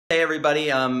Hey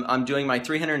everybody, I'm doing my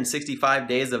 365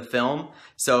 days of film.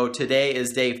 So today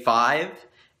is day 5,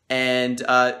 and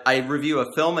I review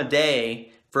a film a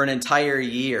day for an entire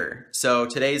year. So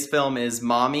today's film is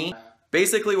Mommy.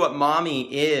 Basically what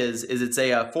Mommy is it's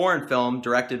a foreign film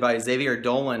directed by Xavier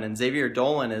Dolan, and Xavier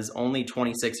Dolan is only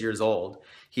 26 years old.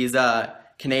 He's a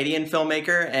Canadian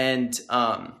filmmaker, and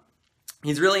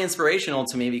he's really inspirational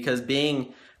to me because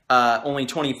being only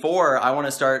 24, I want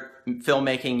to start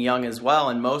filmmaking young as well,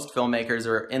 and most filmmakers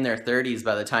are in their 30s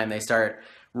by the time they start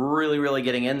really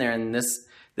getting in there. And this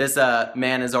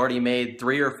man has already made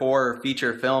 3 or 4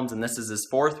 feature films, and this is his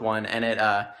 4th one,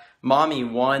 and Mommy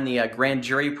won the Grand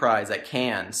Jury Prize at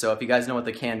Cannes. So if you guys know what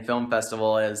the Cannes Film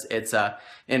Festival is, it's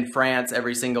in France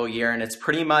every single year, and it's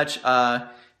pretty much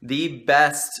the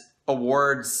best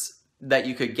awards that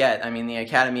you could get. I mean, the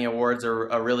Academy Awards are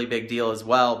a really big deal as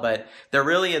well, but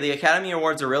the Academy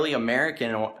Awards are really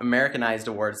Americanized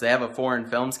awards. They have a foreign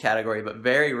films category, but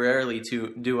very rarely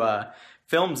do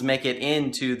films make it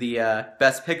into the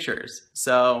best pictures.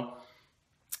 So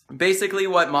basically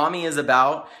what Mommy is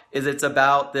about is it's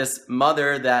about this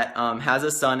mother that has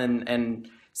a son, and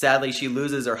sadly she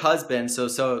loses her husband,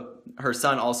 so her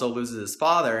son also loses his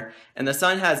father, and the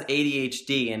son has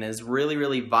ADHD and is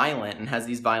really violent and has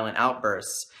these violent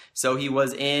outbursts. So he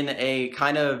was in a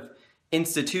kind of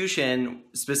institution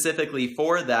specifically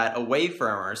for that, away from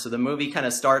her. So the movie kind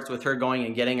of starts with her going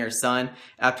and getting her son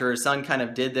after her son kind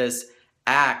of did this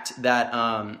act that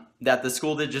that the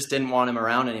school just didn't want him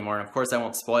around anymore. And of course I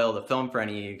won't spoil the film for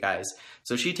any of you guys.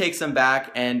 So she takes him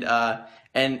back, and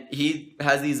he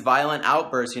has these violent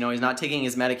outbursts. You know, he's not taking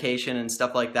his medication and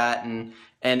stuff like that, and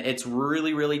it's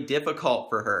really difficult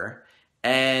for her.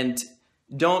 And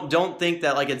don't think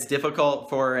that like it's difficult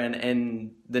for her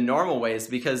in the normal ways,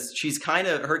 because she's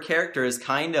her character is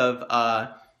kind of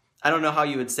I don't know how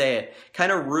you would say it,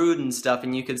 kind of rude and stuff,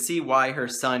 and you could see why her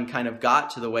son kind of got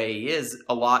to the way he is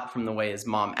a lot from the way his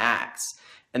mom acts.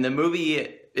 And the movie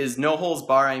is no holds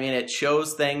bar. I mean, it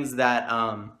shows things that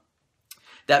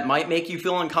that might make you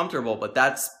feel uncomfortable, but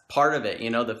that's part of it.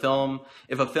 You know,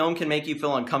 if a film can make you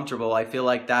feel uncomfortable, I feel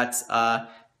like that's,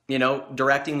 you know,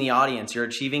 directing the audience. You're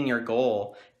achieving your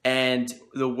goal. And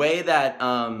the way that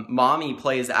Mommy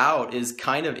plays out is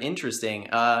kind of interesting.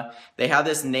 They have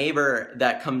this neighbor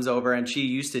that comes over, and she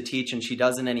used to teach and she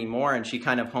doesn't anymore, and she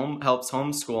kind of helps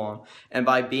homeschool him. And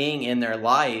by being in their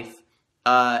life,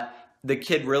 the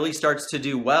kid really starts to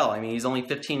do well. I mean, he's only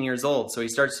 15 years old, so he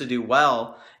starts to do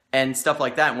well and stuff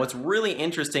like that. And what's really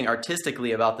interesting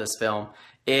artistically about this film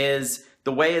is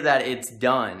the way that it's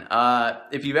done.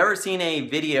 If you've ever seen a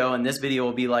video, and this video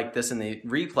will be like this in the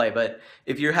replay, but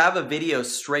if you have a video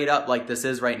straight up like this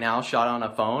is right now, shot on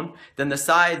a phone, then the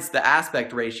sides, the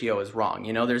aspect ratio is wrong.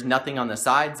 You know, there's nothing on the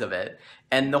sides of it.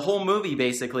 And the whole movie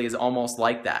basically is almost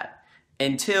like that,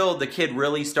 until the kid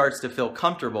really starts to feel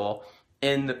comfortable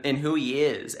in who he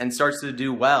is and starts to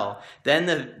do well. Then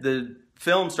the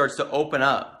film starts to open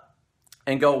up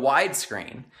and go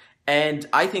widescreen. And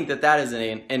I think that that is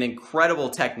an incredible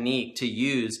technique to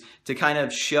use to kind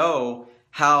of show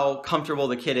how comfortable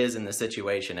the kid is in the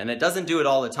situation. And it doesn't do it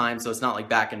all the time, so it's not like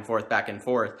back and forth.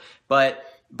 But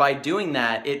by doing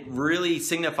that, it really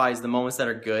signifies the moments that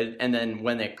are good, and then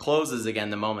when it closes again,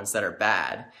 the moments that are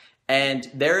bad. And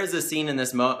there is a scene in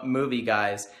this movie,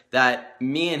 guys, that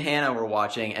me and Hannah were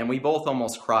watching, and we both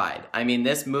almost cried. I mean,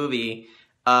 this movie,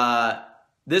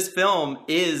 this film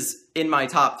is in my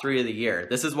top 3 of the year.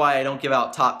 This is why I don't give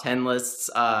out top 10 lists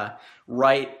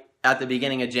right at the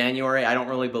beginning of January. I don't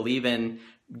really believe in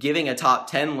giving a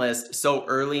top 10 list so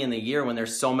early in the year when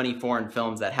there's so many foreign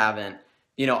films that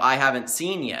I haven't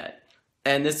seen yet.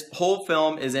 And this whole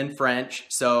film is in French,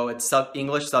 so it's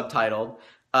English subtitled.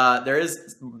 There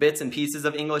is bits and pieces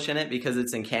of English in it because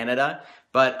it's in Canada,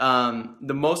 but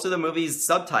most of the movie's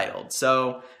subtitled.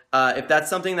 So if that's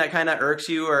something that kind of irks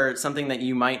you, or something that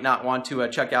you might not want to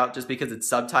check out just because it's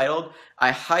subtitled,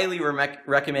 I highly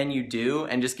recommend you do,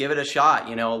 and just give it a shot.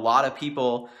 You know, a lot of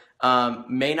people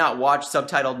may not watch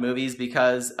subtitled movies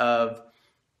because of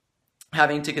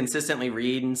having to consistently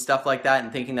read and stuff like that,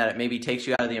 and thinking that it maybe takes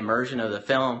you out of the immersion of the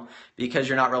film because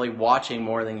you're not really watching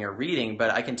more than you're reading.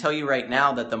 But I can tell you right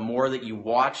now that the more that you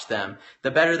watch them, the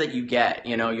better that you get.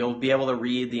 You know, you'll be able to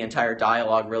read the entire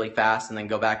dialogue really fast and then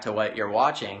go back to what you're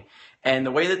watching. And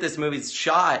the way that this movie's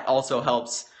shot also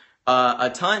helps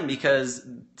a ton, because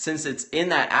since it's in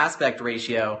that aspect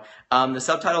ratio, the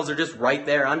subtitles are just right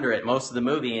there under it most of the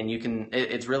movie, and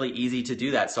it's really easy to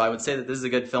do that. So I would say that this is a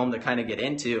good film to kind of get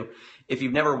into if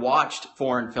you've never watched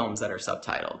foreign films that are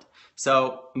subtitled.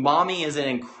 So Mommy is an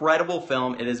incredible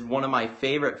film. It is one of my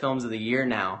favorite films of the year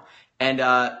now. And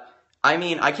I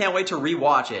mean, I can't wait to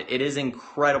rewatch it. It is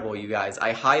incredible, you guys.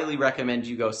 I highly recommend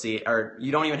you go see it, or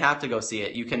you don't even have to go see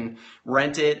it. You can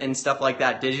rent it and stuff like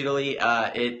that digitally.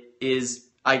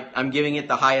 I'm giving it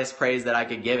the highest praise that I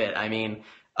could give it. I mean,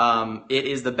 it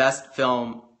is the best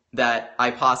film that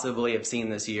I possibly have seen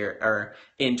this year, or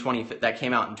that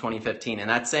came out in 2015, and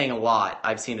that's saying a lot.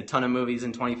 I've seen a ton of movies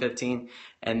in 2015,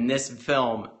 and this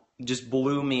film just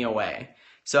blew me away.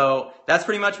 So that's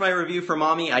pretty much my review for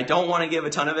Mommy. I don't want to give a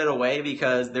ton of it away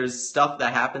because there's stuff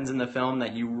that happens in the film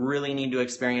that you really need to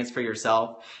experience for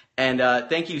yourself. And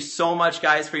thank you so much,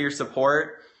 guys, for your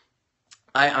support.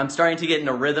 I'm starting to get in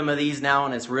a rhythm of these now,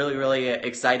 and it's really, really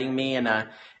exciting me.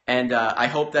 And I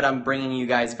hope that I'm bringing you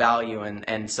guys value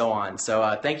and so on.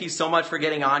 So thank you so much for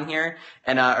getting on here,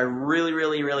 and I really,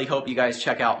 really, really hope you guys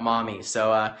check out Mommy.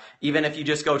 So even if you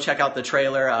just go check out the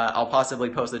trailer, I'll possibly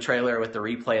post the trailer with the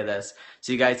replay of this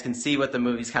so you guys can see what the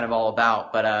movie's kind of all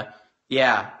about. But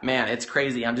yeah, man, it's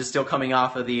crazy. I'm just still coming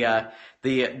off of the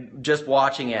just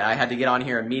watching it. I had to get on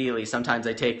here immediately. Sometimes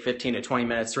I take 15 to 20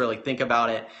 minutes to really think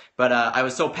about it, but I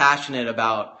was so passionate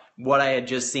about what I had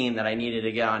just seen that I needed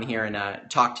to get on here and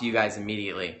talk to you guys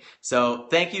immediately. So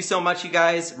thank you so much, you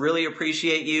guys. Really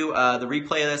appreciate you. The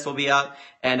replay of this will be up,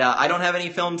 and I don't have any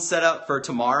films set up for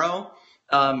tomorrow.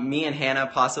 Me and Hannah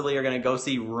possibly are going to go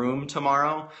see Room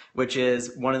tomorrow, which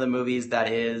is one of the movies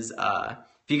that is,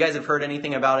 if you guys have heard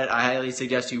anything about it, I highly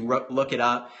suggest you look it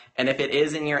up. And if it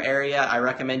is in your area, I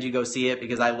recommend you go see it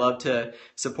because I love to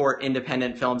support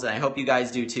independent films, and I hope you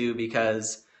guys do too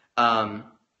because,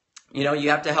 you know, you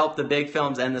have to help the big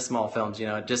films and the small films, you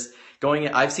know, just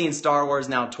I've seen Star Wars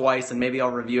now twice, and maybe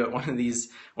I'll review it one of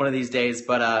these days,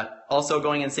 but also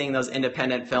going and seeing those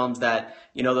independent films that,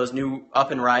 you know, those new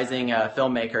up and rising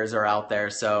filmmakers are out there.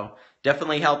 So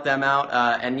definitely help them out.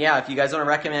 And yeah, if you guys want to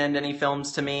recommend any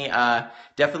films to me,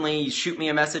 definitely shoot me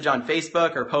a message on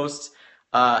Facebook or post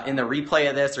in the replay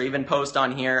of this, or even post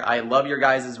on here. I love your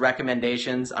guys'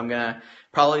 recommendations. I'm going to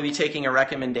probably be taking a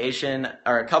recommendation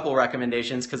or a couple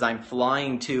recommendations because I'm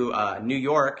flying to New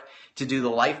York to do the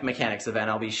Life Mechanics event.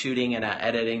 I'll be shooting and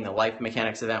editing the Life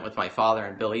Mechanics event with my father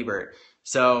and Bill Ebert.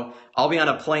 So I'll be on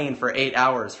a plane for 8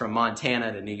 hours from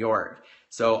Montana to New York.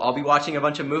 So I'll be watching a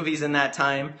bunch of movies in that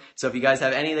time. So if you guys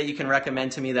have any that you can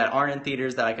recommend to me that aren't in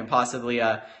theaters that I can possibly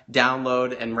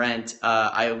download and rent,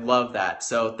 I love that.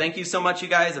 So thank you so much, you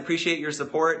guys. Appreciate your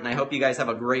support, and I hope you guys have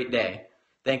a great day.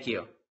 Thank you.